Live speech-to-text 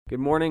Good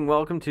morning.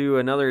 Welcome to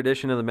another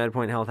edition of the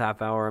MedPoint Health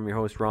Half Hour. I'm your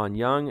host, Ron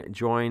Young,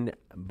 joined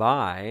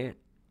by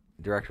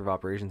Director of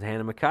Operations,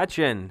 Hannah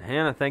McCutcheon.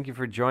 Hannah, thank you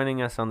for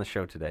joining us on the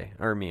show today.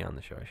 Or me on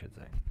the show, I should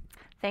say.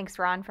 Thanks,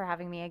 Ron, for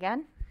having me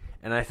again.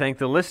 And I thank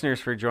the listeners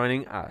for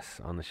joining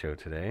us on the show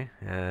today.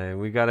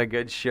 We got a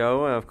good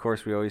show. Of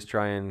course, we always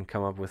try and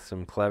come up with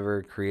some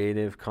clever,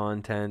 creative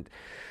content,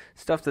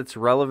 stuff that's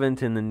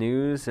relevant in the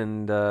news.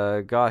 And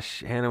gosh,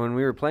 Hannah, when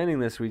we were planning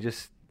this, we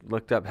just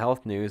looked up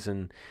health news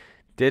and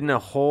didn't a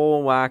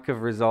whole whack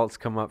of results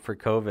come up for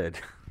COVID?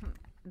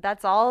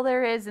 That's all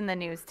there is in the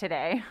news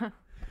today.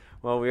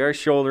 Well, we are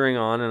shouldering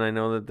on, and I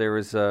know that there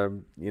was,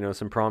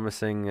 some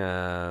promising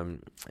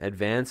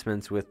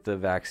advancements with the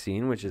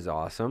vaccine, which is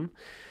awesome.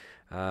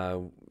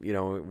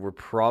 We're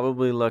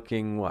probably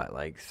looking,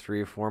 like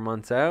 3 or 4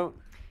 months out?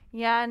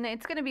 Yeah, and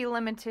it's going to be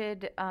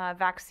limited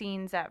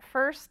vaccines at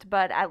first,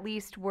 but at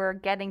least we're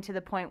getting to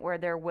the point where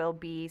there will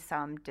be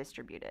some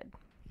distributed.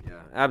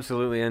 Yeah,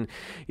 absolutely. And,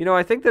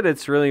 I think that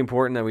it's really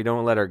important that we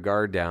don't let our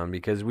guard down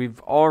because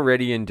we've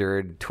already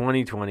endured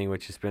 2020,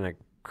 which has been a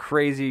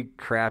crazy,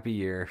 crappy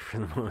year for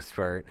the most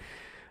part.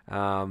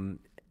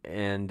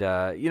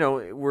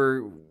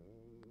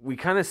 We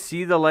kind of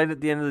see the light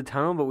at the end of the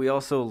tunnel, but we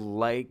also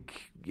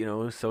like,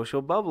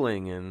 social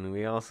bubbling, and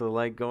we also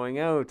like going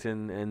out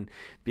and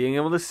being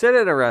able to sit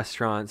at a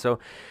restaurant. So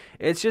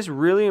it's just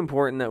really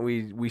important that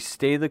we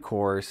stay the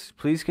course.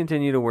 Please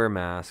continue to wear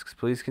masks.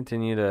 Please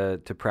continue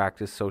to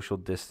practice social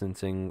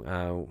distancing,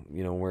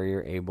 where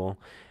you're able.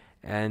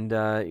 And,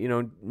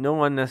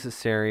 no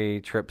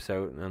unnecessary trips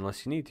out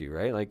unless you need to,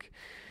 right? Like,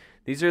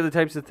 these are the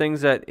types of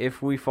things that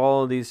if we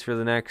follow these for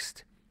the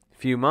next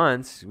few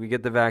months, we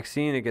get the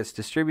vaccine, it gets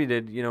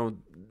distributed,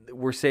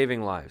 we're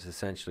saving lives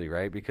essentially,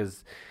 right?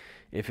 Because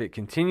if it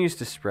continues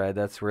to spread,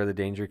 that's where the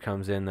danger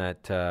comes in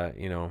that,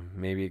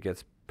 maybe it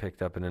gets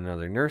picked up in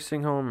another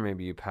nursing home, or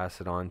maybe you pass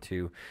it on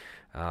to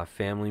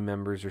family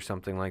members or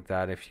something like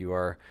that if you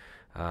are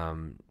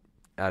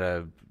at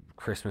a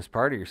Christmas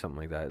party or something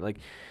like that. Like,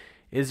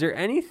 is there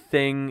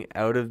anything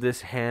out of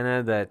this,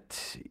 Hannah,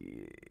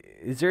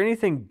 is there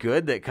anything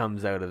good that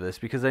comes out of this?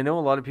 Because I know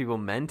a lot of people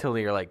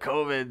mentally are like,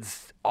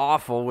 COVID's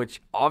awful,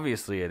 which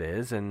obviously it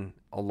is, and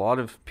a lot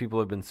of people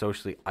have been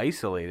socially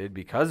isolated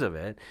because of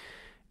it.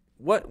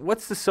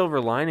 What's the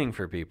silver lining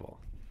for people?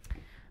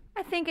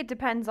 I think it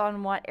depends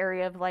on what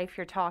area of life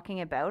you're talking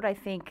about. I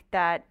think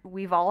that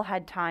we've all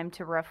had time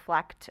to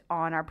reflect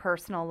on our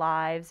personal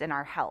lives and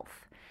our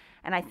health.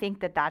 And I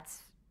think that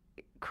that's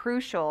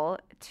crucial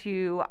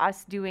to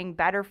us doing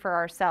better for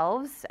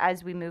ourselves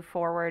as we move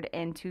forward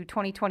into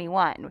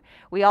 2021.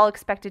 We all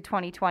expected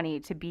 2020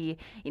 to be,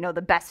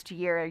 the best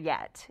year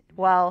yet.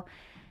 Well,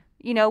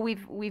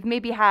 we've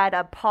maybe had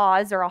a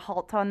pause or a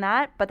halt on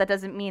that, but that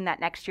doesn't mean that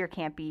next year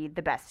can't be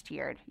the best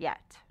year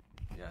yet.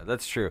 Yeah,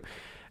 that's true.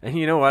 And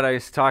you know what? I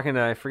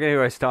forget who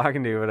I was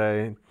talking to, but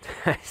I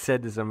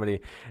said to somebody,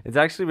 it's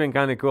actually been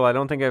kind of cool. I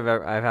don't think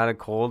I've had a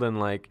cold in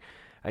like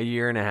a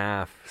year and a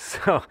half.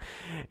 So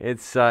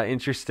it's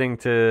interesting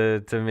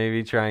to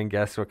maybe try and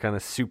guess what kind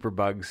of super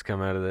bugs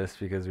come out of this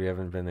because we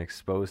haven't been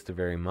exposed to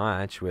very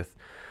much with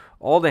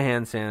all the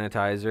hand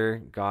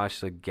sanitizer,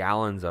 gosh, the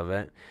gallons of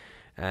it,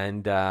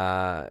 and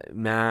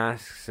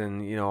masks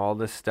and, all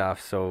this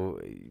stuff. So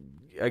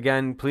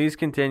again, please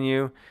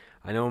continue.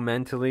 I know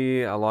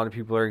mentally a lot of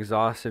people are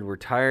exhausted. We're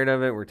tired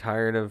of it. We're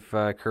tired of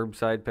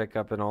curbside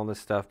pickup and all this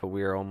stuff, but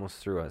we are almost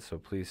through it. So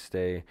please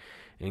stay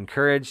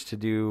encouraged to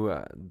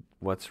do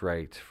what's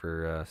right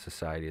for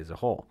society as a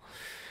whole.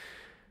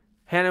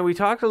 Hannah, we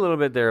talked a little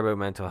bit there about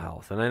mental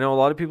health, and I know a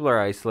lot of people are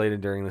isolated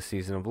during the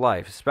season of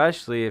life,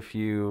 especially if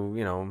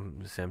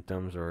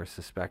symptoms or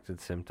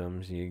suspected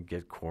symptoms, you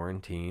get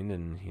quarantined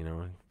and,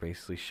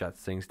 basically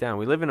shuts things down.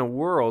 We live in a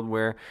world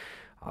where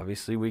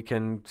obviously we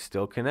can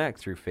still connect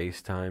through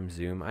FaceTime,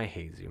 Zoom. I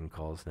hate Zoom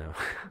calls now.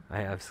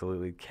 I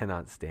absolutely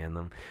cannot stand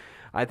them.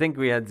 I think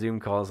we had Zoom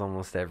calls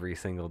almost every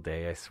single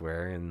day, I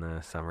swear, in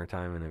the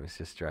summertime, and it was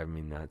just driving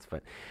me nuts.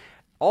 But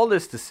all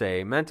this to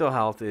say, mental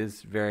health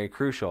is very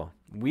crucial.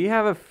 We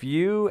have a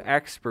few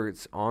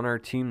experts on our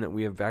team that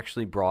we have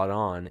actually brought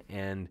on,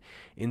 and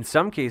in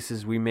some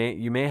cases, you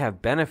may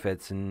have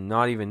benefits and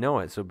not even know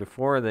it. So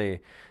before the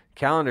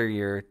calendar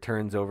year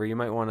turns over, you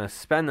might want to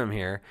spend them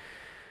here.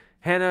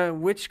 Hannah,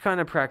 which kind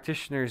of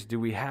practitioners do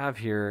we have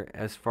here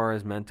as far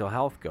as mental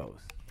health goes?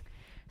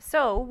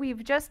 So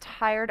we've just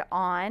hired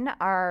on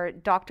our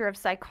doctor of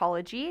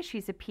psychology.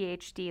 She's a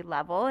PhD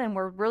level, and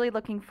we're really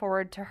looking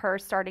forward to her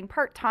starting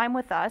part-time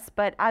with us.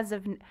 But as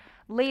of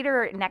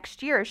later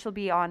next year, she'll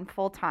be on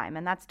full-time,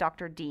 and that's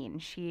Dr. Dean.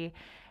 She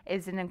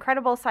is an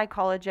incredible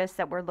psychologist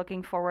that we're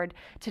looking forward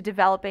to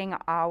developing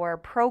our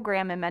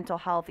program in mental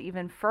health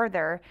even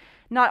further,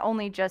 not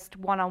only just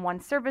one-on-one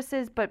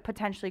services, but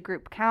potentially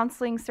group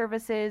counseling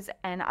services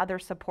and other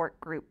support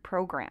group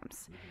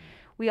programs.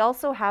 We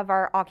also have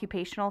our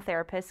occupational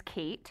therapist,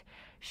 Kate.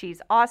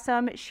 She's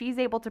awesome. She's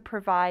able to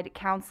provide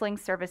counseling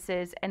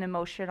services and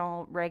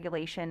emotional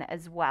regulation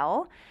as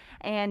well.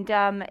 And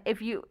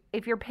if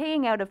you're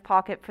paying out of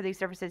pocket for these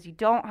services, you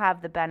don't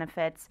have the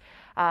benefits.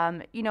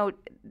 The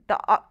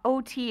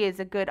OT is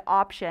a good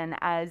option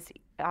as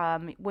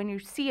when you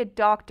see a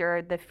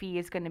doctor, the fee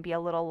is going to be a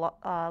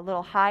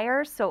little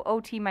higher. So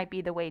OT might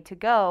be the way to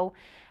go,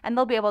 and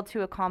they'll be able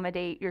to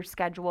accommodate your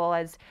schedule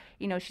as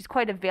she's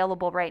quite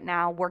available right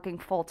now, working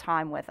full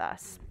time with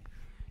us.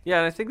 Yeah,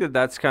 and I think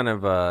that's kind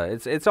of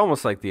it's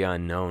almost like the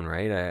unknown,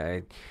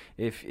 right?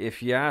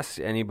 If you ask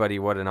anybody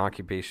what an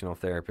occupational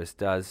therapist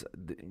does,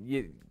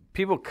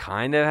 people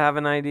kind of have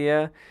an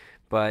idea,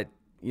 but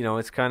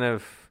it's kind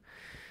of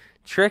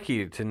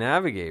tricky to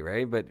navigate,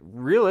 right? But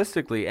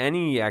realistically,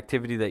 any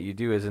activity that you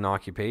do is an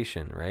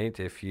occupation, right?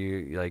 If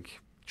you like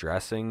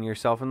dressing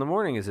yourself in the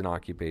morning is an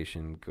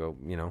occupation,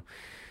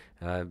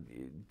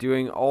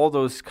 doing all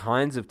those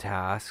kinds of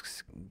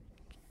tasks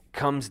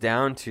comes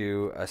down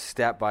to a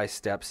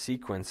step-by-step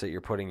sequence that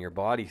you're putting your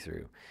body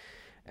through.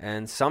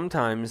 And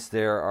sometimes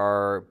there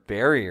are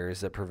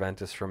barriers that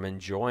prevent us from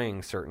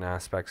enjoying certain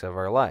aspects of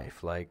our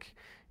life, like,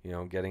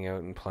 getting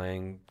out and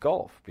playing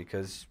golf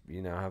because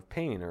you now have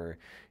pain, or,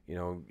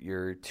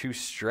 you're too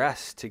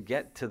stressed to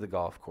get to the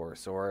golf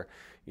course, or,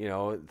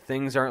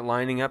 things aren't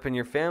lining up in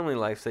your family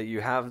life that you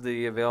have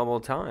the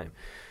available time.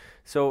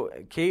 So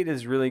Kate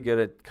is really good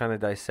at kind of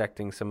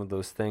dissecting some of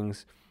those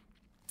things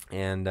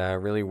and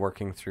really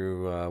working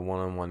through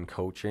one-on-one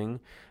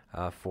coaching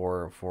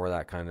for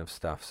that kind of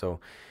stuff. So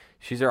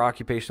she's our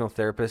occupational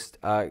therapist.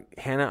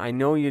 Hannah, I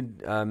know you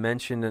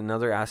mentioned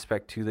another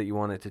aspect too that you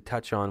wanted to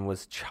touch on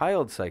was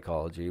child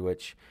psychology,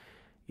 which,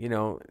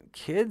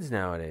 kids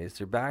nowadays,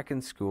 they're back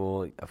in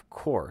school, of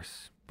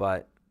course,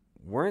 but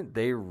weren't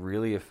they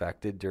really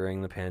affected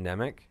during the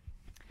pandemic?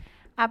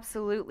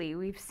 Absolutely.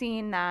 We've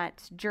seen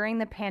that during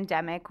the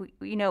pandemic,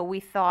 we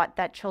thought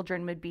that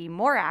children would be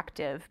more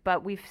active,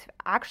 but we've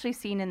actually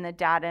seen in the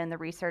data and the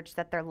research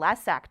that they're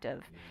less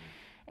active.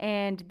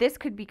 And this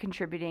could be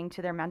contributing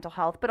to their mental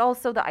health, but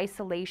also the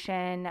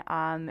isolation,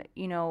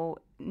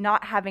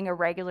 not having a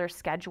regular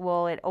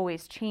schedule, it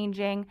always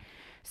changing.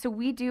 So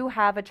we do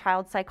have a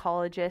child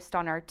psychologist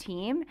on our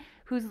team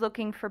who's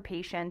looking for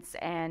patients,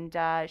 and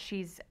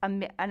she's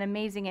an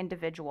amazing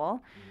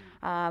individual.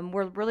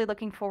 We're really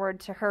looking forward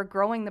to her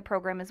growing the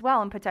program as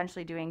well and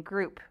potentially doing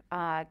group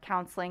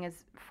counseling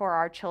for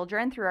our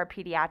children through our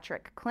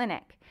pediatric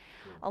clinic.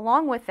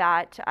 Along with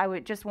that,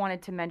 just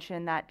wanted to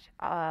mention that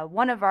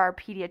one of our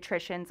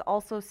pediatricians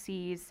also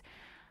sees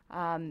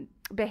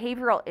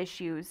behavioral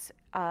issues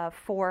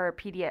for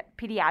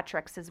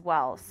pediatrics as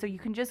well. So you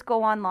can just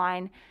go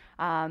online,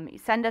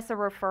 send us a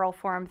referral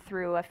form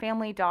through a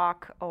family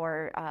doc,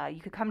 or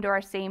you could come to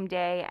our same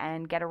day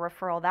and get a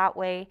referral that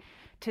way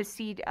to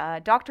see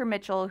Dr.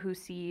 Mitchell, who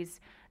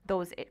sees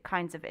those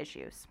kinds of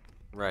issues.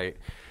 Right.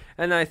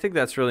 And I think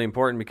that's really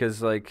important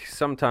because, like,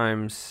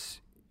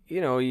 sometimes,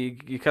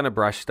 you kind of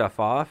brush stuff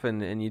off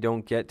and you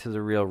don't get to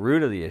the real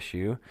root of the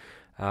issue,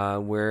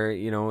 where,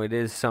 it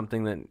is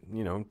something that,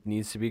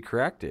 needs to be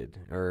corrected,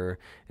 or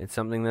it's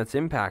something that's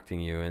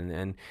impacting you.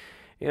 And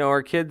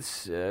our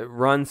kids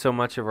run so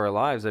much of our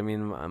lives. I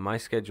mean, my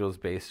schedule is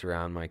based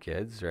around my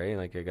kids, right?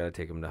 Like, I got to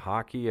take them to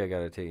hockey. I got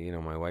to take,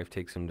 my wife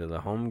takes them to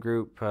the home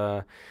group,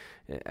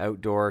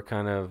 outdoor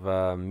kind of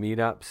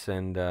meetups.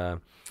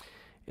 And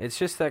it's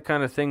just that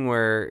kind of thing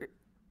where,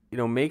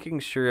 making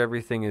sure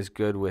everything is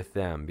good with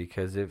them,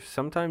 because if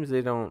sometimes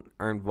they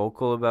aren't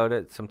vocal about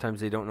it, sometimes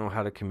they don't know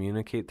how to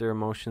communicate their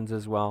emotions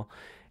as well.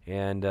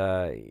 And,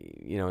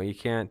 you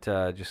can't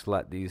just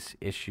let these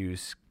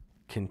issues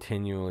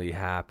continually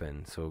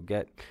happen. So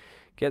get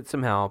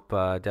some help.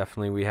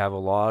 Definitely, we have a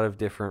lot of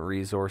different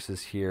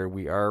resources here.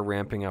 We are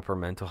ramping up our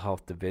mental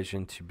health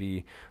division to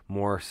be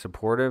more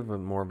supportive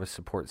and more of a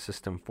support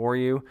system for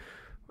you.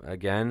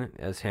 Again,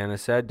 as Hannah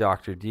said,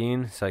 Dr.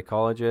 Dean,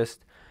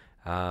 psychologist.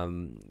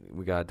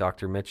 We got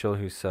Dr. Mitchell,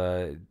 who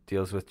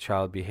deals with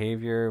child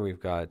behavior. We've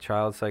got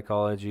child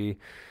psychology.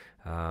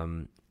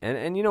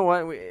 And you know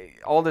what?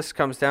 All this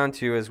comes down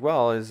to as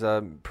well is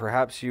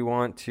perhaps you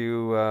want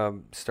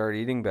to start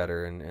eating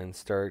better and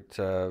start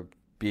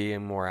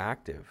being more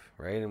active,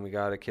 right? And we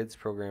got a kids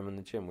program in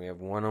the gym. We have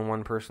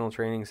one-on-one personal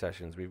training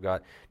sessions. We've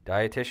got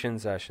dietitian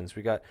sessions.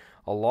 We got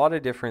a lot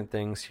of different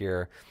things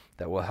here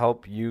that will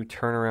help you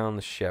turn around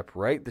the ship,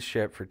 right the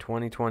ship for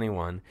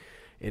 2021.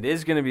 It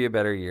is going to be a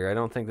better year. I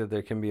don't think that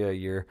there can be a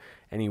year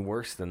any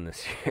worse than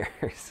this year.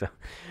 So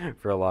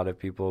for a lot of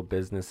people,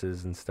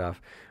 businesses and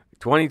stuff,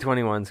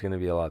 2021 is going to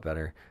be a lot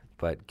better,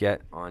 but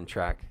get on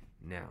track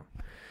now.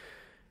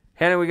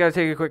 Hannah, we got to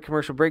take a quick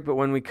commercial break, but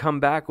when we come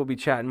back, we'll be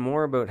chatting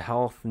more about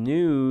health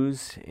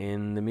news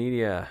in the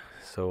media.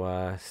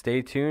 So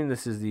stay tuned.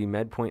 This is the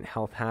MedPoint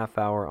Health Half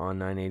Hour on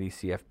 980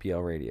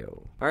 CFPL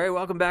Radio. All right,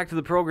 welcome back to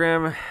the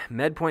program.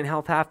 MedPoint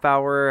Health Half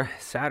Hour,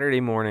 Saturday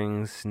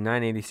mornings,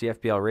 980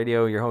 CFPL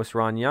Radio. Your host,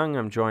 Ron Young.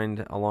 I'm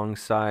joined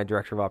alongside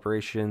Director of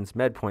Operations,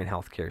 MedPoint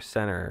Healthcare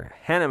Center,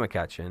 Hannah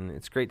McCutcheon.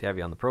 It's great to have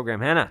you on the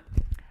program, Hannah.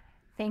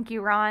 Thank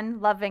you, Ron.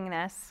 Loving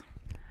this.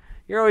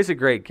 You're always a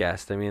great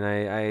guest. I mean,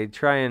 I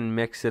try and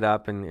mix it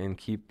up and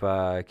keep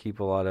a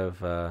lot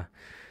of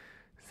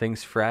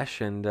things fresh.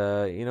 And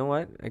you know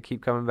what? I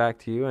keep coming back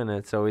to you, and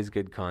it's always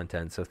good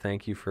content. So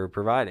thank you for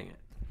providing it.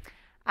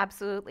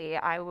 Absolutely.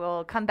 I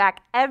will come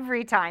back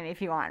every time if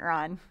you want,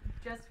 Ron.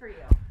 Just for you.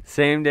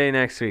 Same day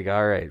next week.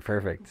 All right,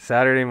 perfect.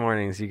 Saturday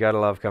mornings, you got to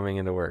love coming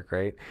into work,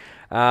 right?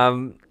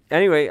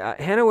 Anyway,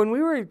 Hannah, when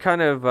we were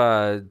kind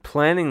of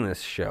planning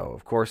this show,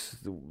 of course,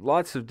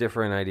 lots of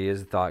different ideas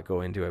and thought go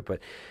into it. But,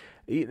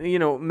 you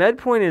know,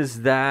 MedPoint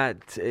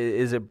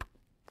is a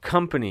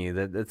company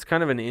that's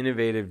kind of an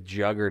innovative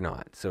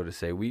juggernaut, so to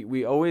say.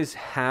 We always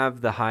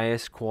have the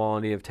highest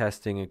quality of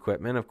testing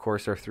equipment. Of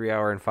course, our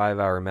 3-hour and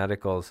 5-hour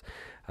medicals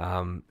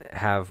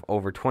have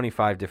over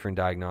 25 different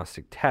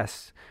diagnostic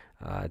tests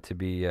to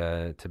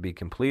be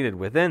completed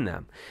within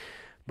them.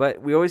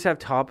 But we always have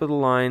top of the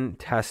line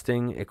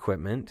testing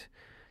equipment,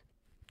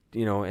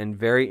 you know, and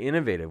very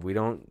innovative. We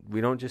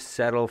don't just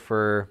settle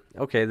for,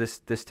 okay, this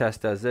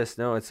test does this.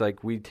 No, it's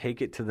like we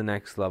take it to the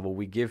next level.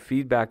 We give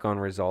feedback on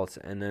results,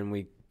 and then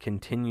we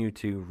continue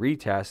to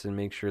retest and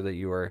make sure that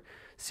you are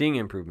seeing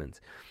improvements.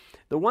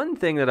 The one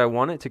thing that I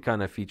wanted to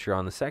kind of feature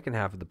on the second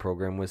half of the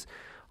program was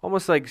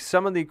almost like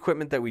some of the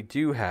equipment that we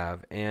do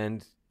have,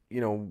 and,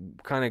 you know,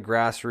 kind of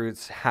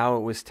grassroots, how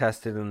it was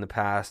tested in the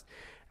past,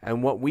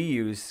 and what we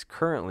use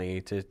currently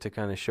to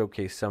kind of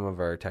showcase some of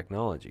our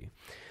technology.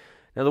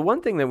 Now, the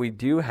one thing that we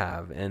do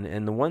have,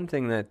 and the one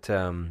thing that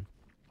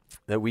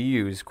that we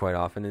use quite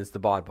often is the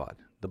bod pod.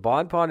 The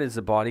bod pod is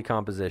a body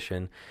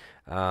composition.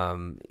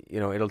 You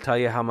know, it'll tell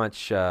you how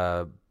much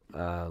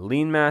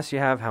lean mass you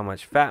have, how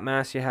much fat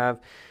mass you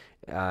have.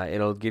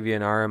 It'll give you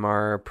an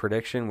RMR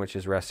prediction, which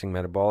is resting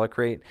metabolic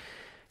rate.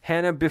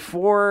 Hannah,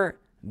 before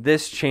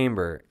this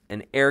chamber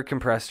and air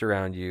compressed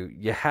around you,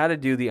 you had to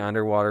do the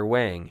underwater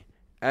weighing.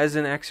 As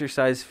an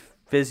exercise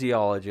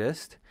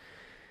physiologist,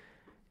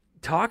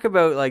 talk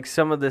about like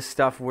some of this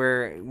stuff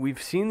where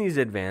we've seen these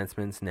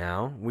advancements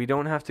now. We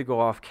don't have to go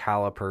off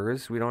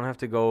calipers. We don't have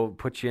to go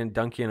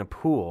dunk you in a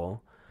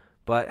pool.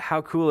 But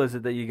how cool is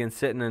it that you can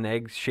sit in an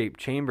egg-shaped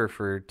chamber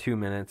for 2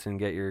 minutes and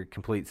get your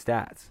complete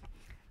stats?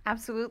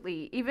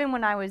 Absolutely. Even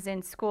when I was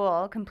in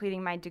school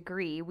completing my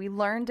degree, we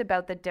learned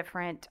about the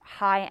different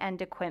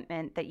high-end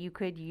equipment that you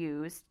could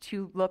use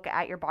to look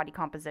at your body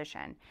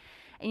composition.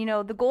 And, you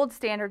know, the gold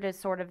standard is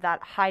sort of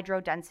that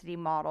hydro density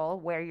model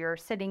where you're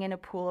sitting in a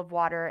pool of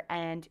water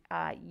and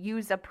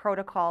use a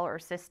protocol or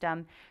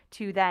system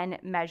to then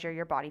measure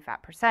your body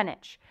fat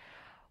percentage.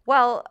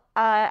 Well,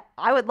 I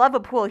would love a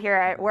pool here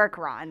at work,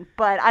 Ron,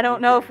 but I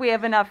don't know if we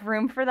have enough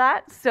room for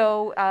that.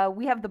 So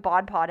we have the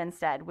bod pod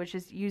instead, which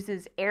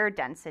uses air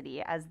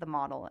density as the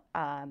model,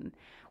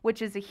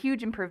 which is a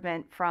huge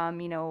improvement from,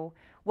 you know,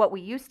 what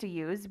we used to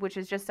use, which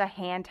is just a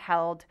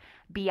handheld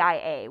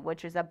BIA,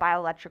 which is a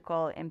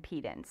bioelectrical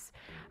impedance.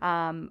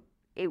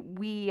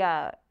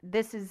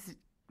 This is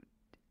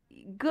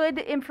good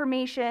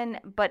information,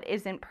 but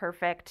isn't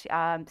perfect.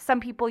 Some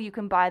people, you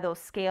can buy those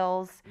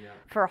scales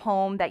for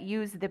home that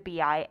use the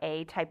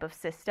BIA type of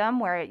system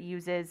where it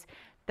uses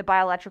the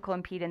bioelectrical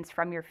impedance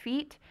from your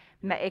feet.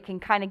 It can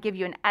kind of give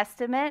you an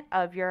estimate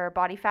of your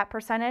body fat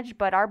percentage,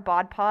 but our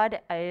bod pod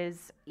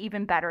is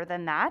even better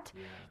than that.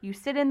 Yeah. You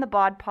sit in the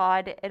bod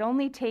pod. It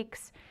only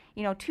takes,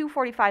 you know, 2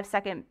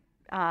 45-second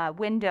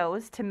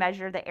windows to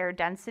measure the air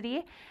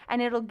density,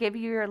 and it'll give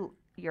you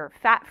your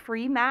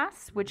fat-free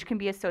mass, which can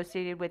be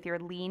associated with your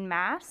lean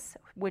mass,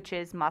 which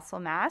is muscle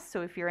mass.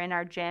 So if you're in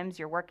our gyms,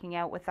 you're working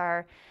out with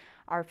our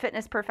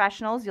fitness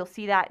professionals, you'll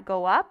see that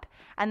go up,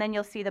 and then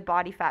you'll see the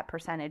body fat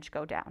percentage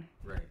go down.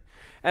 Right.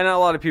 And a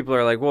lot of people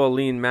are like, well,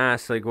 lean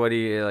mass, like, what do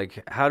you,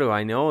 like, how do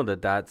I know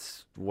that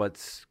that's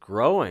what's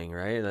growing,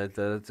 right?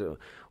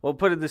 Well,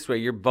 put it this way,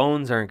 your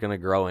bones aren't going to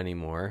grow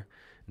anymore.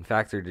 In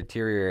fact, they're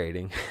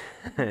deteriorating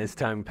as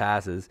time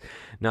passes.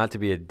 Not to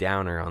be a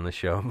downer on the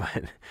show,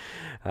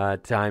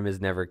 but time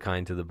is never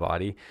kind to the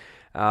body.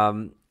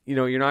 You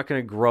know, you're not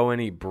going to grow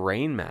any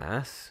brain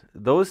mass.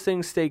 Those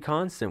things stay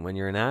constant when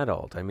you're an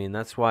adult. I mean,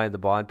 that's why the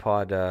bod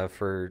pod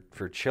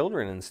for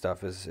children and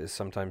stuff is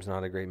sometimes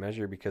not a great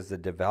measure, because the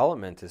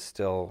development is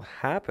still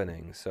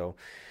happening. So,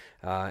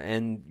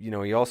 and, you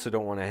know, you also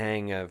don't want to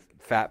hang a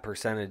fat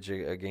percentage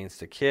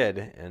against a kid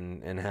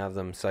and have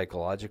them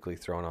psychologically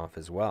thrown off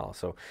as well.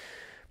 So,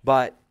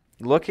 but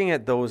looking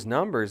at those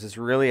numbers is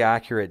really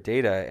accurate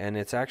data, and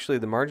it's actually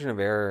the margin of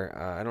error.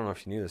 I don't know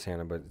if you knew this,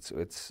 Hannah, but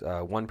it's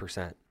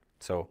 1%.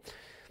 So,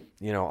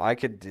 you know, I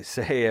could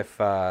say if,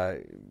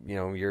 you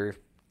know, you're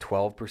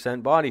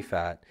 12% body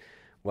fat,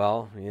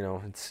 well, you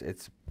know,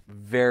 it's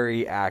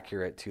very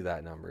accurate to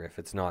that number. If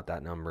it's not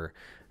that number,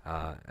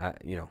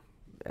 you know,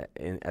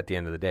 at the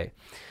end of the day.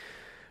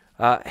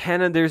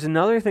 Hannah, there's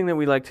another thing that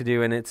we like to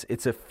do, and it's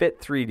a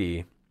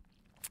Fit3D.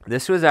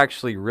 This was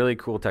actually really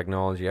cool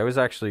technology. I was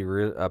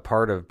actually a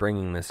part of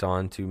bringing this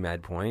on to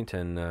MedPoint,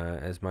 and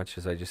as much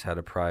as I just had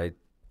to pry,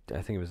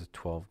 I think it was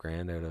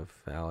 $12,000 out of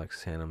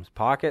Alex Hannum's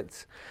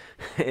pockets.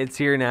 It's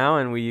here now,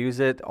 and we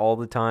use it all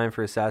the time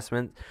for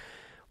assessment.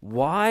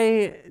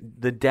 Why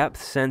the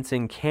depth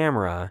sensing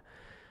camera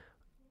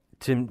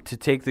to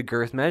take the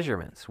girth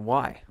measurements?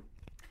 Why?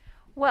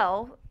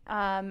 Well,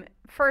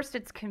 first,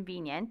 it's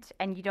convenient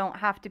and you don't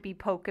have to be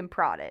poke and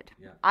prodded.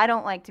 Yeah. I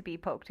don't like to be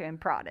poked and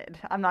prodded.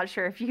 I'm not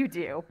sure if you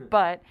do,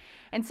 but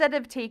instead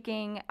of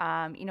taking,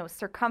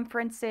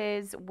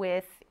 circumferences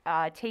with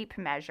a tape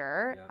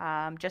measure,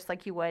 just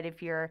like you would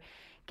if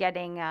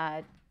getting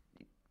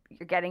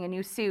you're getting a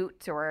new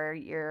suit or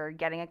you're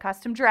getting a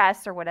custom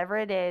dress or whatever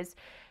it is,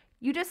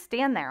 you just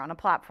stand there on a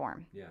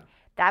platform. Yeah.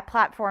 That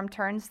platform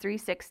turns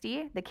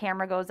 360. The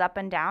camera goes up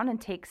and down and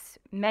takes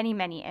many,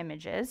 many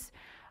images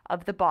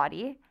of the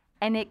body,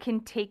 and it can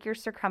take your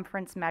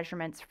circumference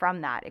measurements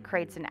from that. It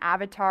creates an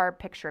avatar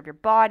picture of your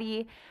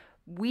body.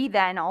 We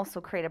then also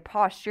create a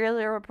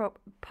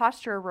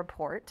posture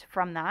report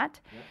from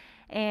that. Yep.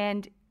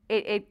 And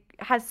it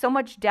has so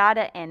much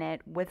data in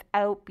it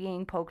without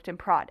being poked and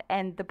prod.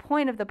 And the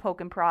point of the poke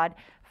and prod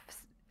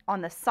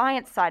on the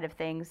science side of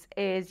things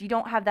is you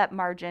don't have that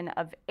margin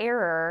of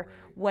error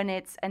when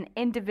it's an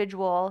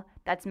individual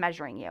that's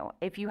measuring you.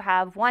 If you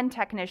have one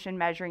technician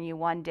measuring you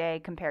one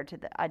day compared to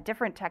a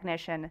different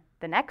technician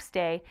the next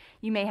day,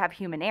 you may have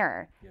human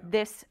error. Yeah.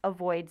 This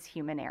avoids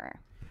human error.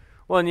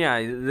 Well, and yeah,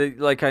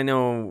 I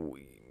know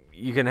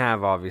you can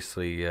have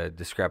obviously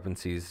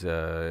discrepancies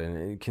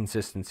and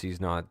consistencies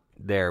not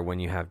there when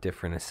you have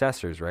different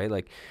assessors, right?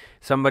 Like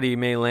somebody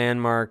may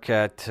landmark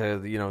at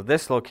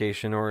this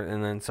location,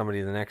 and then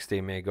somebody the next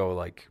day may go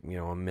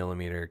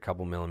a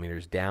couple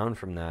millimeters down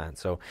from that.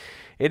 So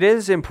it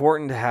is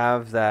important to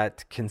have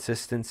that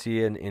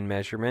consistency in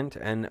measurement.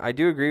 And I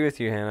do agree with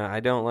you, Hannah. I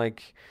don't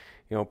like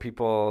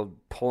people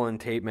pulling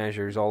tape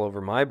measures all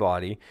over my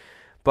body,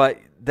 but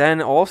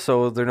then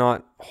also they're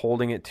not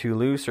holding it too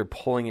loose or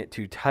pulling it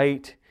too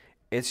tight.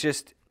 It's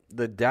just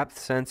the depth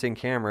sensing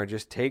camera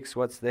just takes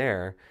what's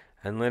there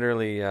and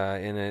literally I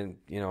don't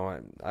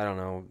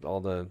know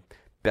all the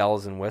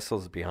bells and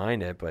whistles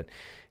behind it, but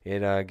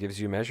it gives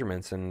you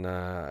measurements. And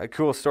a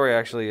cool story,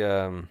 actually,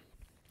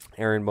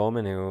 Aaron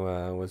Bowman, who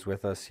was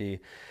with us, he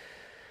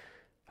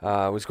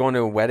was going to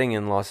a wedding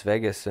in Las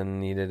Vegas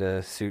and needed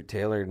a suit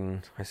tailored.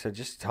 And I said,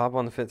 just hop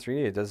on the Fit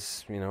 3. It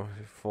does,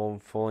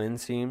 full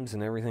inseams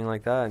and everything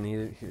like that. And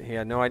he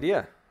had no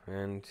idea.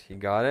 And he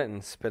got it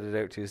and spit it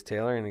out to his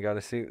tailor, and he got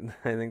a suit,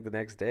 I think, the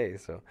next day.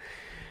 So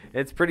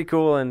it's pretty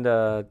cool, and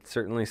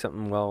certainly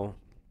something well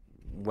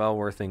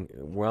worth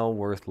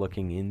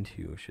looking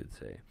into, I should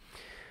say.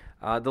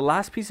 The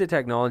last piece of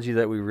technology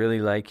that we really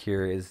like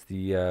here is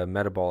the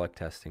metabolic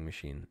testing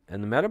machine.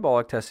 And the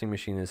metabolic testing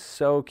machine is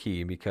so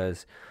key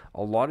because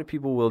a lot of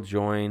people will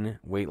join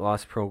weight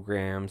loss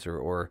programs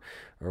or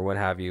what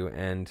have you,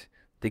 and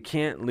they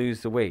can't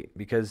lose the weight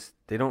because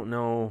they don't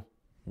know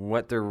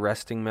what their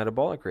resting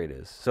metabolic rate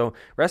is. So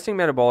resting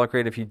metabolic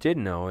rate, if you did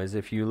know, is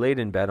if you laid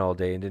in bed all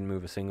day and didn't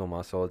move a single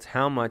muscle, it's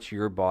how much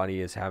your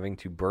body is having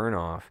to burn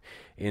off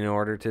in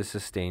order to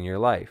sustain your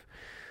life.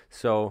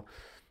 So,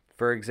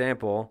 for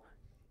example,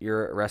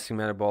 your resting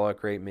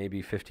metabolic rate may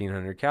be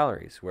 1,500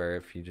 calories, where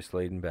if you just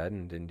laid in bed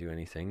and didn't do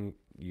anything,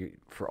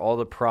 for all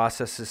the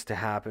processes to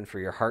happen, for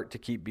your heart to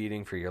keep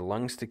beating, for your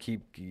lungs to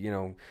keep,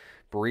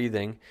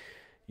 breathing,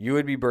 you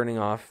would be burning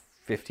off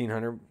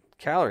 1,500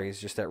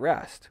 calories just at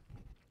rest.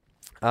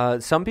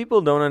 Some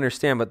people don't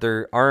understand, but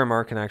their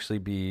RMR can actually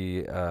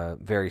be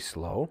very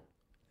slow,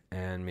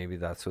 and maybe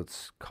that's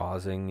what's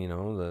causing,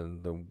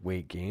 the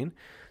weight gain.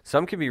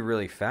 Some can be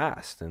really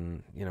fast,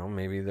 and,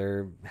 maybe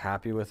they're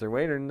happy with their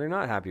weight or they're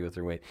not happy with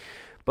their weight.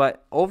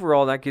 But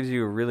overall, that gives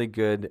you a really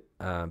good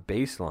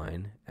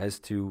baseline as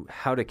to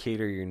how to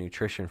cater your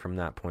nutrition from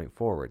that point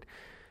forward.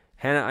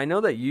 Hannah, I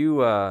know that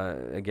you,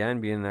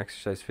 again, being an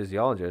exercise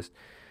physiologist,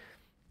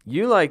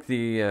 you like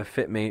the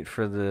FitMate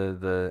for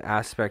the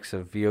aspects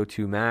of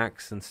VO2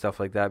 max and stuff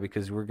like that,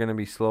 because we're going to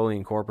be slowly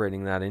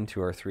incorporating that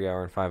into our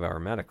 3-hour and 5-hour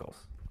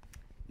medicals.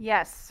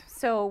 Yes.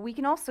 So we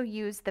can also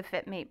use the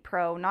FitMate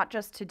Pro not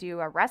just to do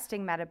a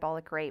resting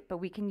metabolic rate, but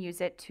we can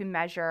use it to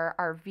measure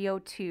our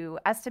VO2,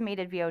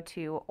 estimated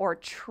VO2, or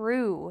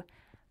true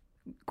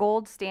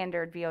gold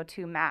standard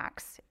VO2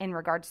 max in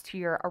regards to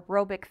your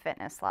aerobic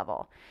fitness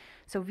level.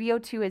 So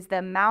VO2 is the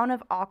amount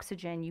of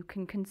oxygen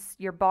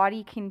your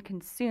body can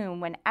consume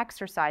when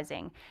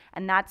exercising,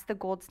 and that's the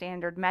gold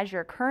standard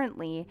measure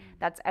currently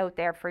that's out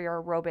there for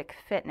your aerobic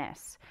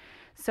fitness.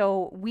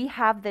 So we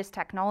have this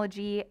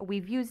technology.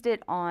 We've used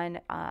it on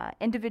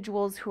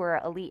individuals who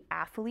are elite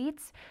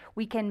athletes.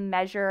 We can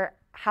measure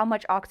how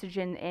much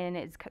oxygen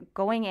is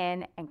going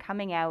in and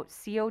coming out,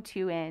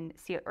 CO2 in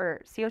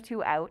or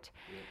CO2 out.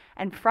 Yeah.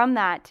 And from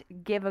that,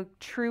 give a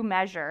true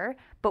measure.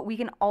 But we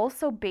can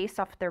also, based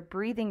off their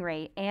breathing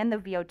rate and the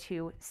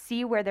VO2,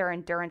 see where their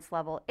endurance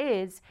level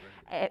is,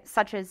 right.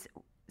 Such as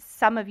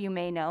some of you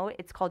may know,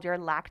 it's called your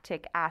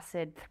lactic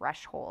acid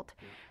threshold.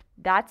 Yeah.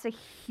 That's a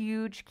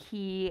huge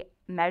key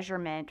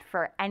measurement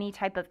for any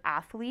type of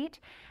athlete,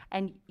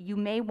 and you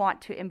may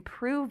want to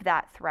improve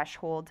that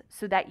threshold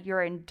so that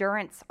your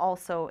endurance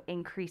also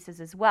increases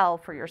as well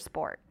for your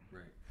sport.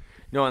 Right.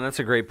 No, and that's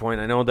a great point.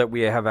 I know that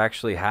we have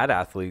actually had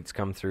athletes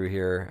come through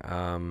here,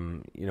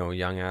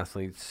 young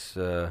athletes.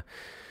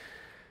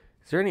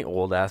 Is there any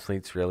old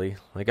athletes really?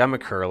 Like I'm a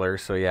curler,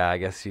 so yeah, I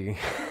guess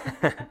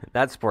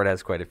that sport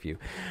has quite a few.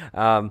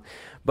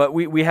 But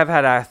we have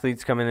had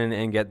athletes come in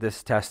and get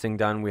this testing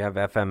done. We have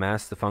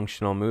FMS, the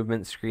functional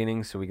movement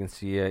screening, so we can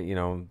see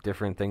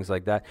different things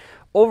like that.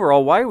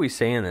 Overall, why are we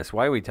saying this?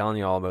 Why are we telling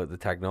you all about the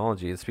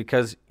technology? It's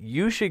because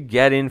you should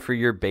get in for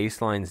your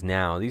baselines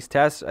now. These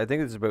tests, I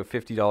think it's about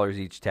 $50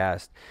 each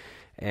test,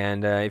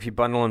 and if you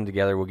bundle them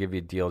together, we'll give you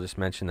a deal. Just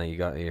mention that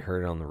you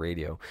heard it on the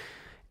radio,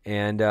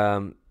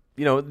 and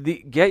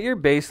get your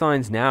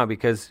baselines now,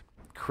 because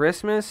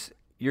Christmas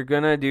you're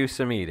gonna do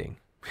some eating,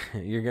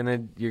 you're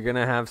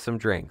gonna have some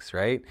drinks,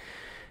 right?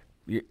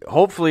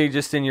 Hopefully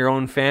just in your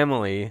own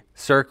family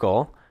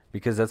circle,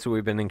 because that's what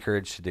we've been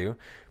encouraged to do.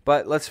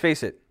 But let's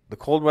face it, the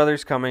cold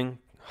weather's coming.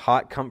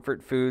 Hot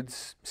comfort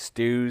foods,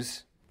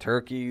 stews,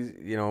 turkeys,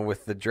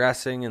 with the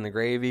dressing and the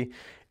gravy,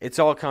 it's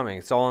all coming.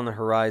 It's all on the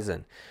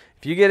horizon.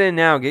 If you get in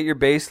now, get your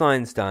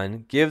baselines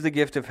done, give the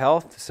gift of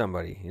health to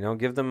somebody,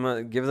 give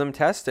them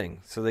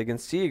testing so they can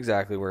see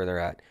exactly where they're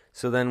at.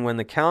 So then when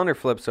the calendar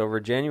flips over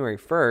January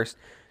 1st,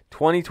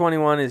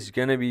 2021 is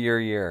going to be your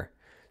year.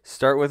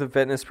 Start with a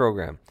fitness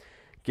program.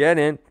 Get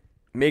in,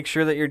 make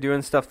sure that you're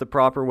doing stuff the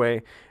proper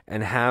way,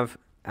 and have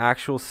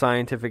actual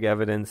scientific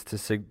evidence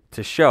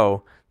to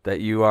show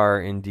that you are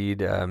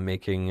indeed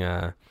making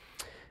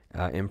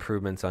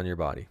improvements on your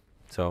body.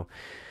 So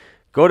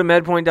go to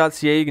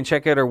medpoint.ca. You can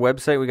check out our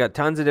website. We got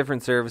tons of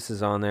different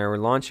services on there. We're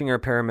launching our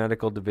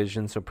paramedical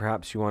division, so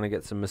perhaps you want to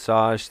get some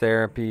massage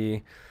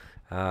therapy,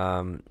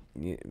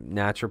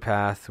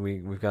 naturopath.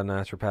 We've got a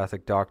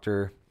naturopathic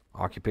doctor,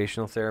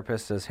 occupational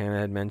therapist, as Hannah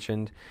had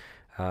mentioned.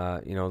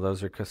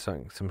 Those are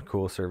some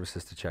cool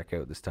services to check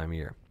out this time of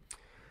year.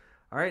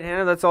 All right,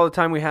 Hannah, that's all the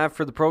time we have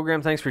for the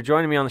program. Thanks for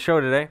joining me on the show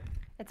today.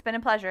 It's been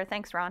a pleasure.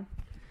 Thanks, Ron.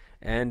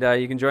 And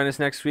you can join us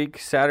next week,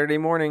 Saturday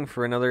morning,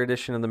 for another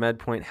edition of the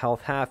MedPoint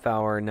Health Half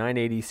Hour,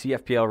 980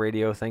 CFPL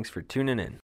Radio. Thanks for tuning in.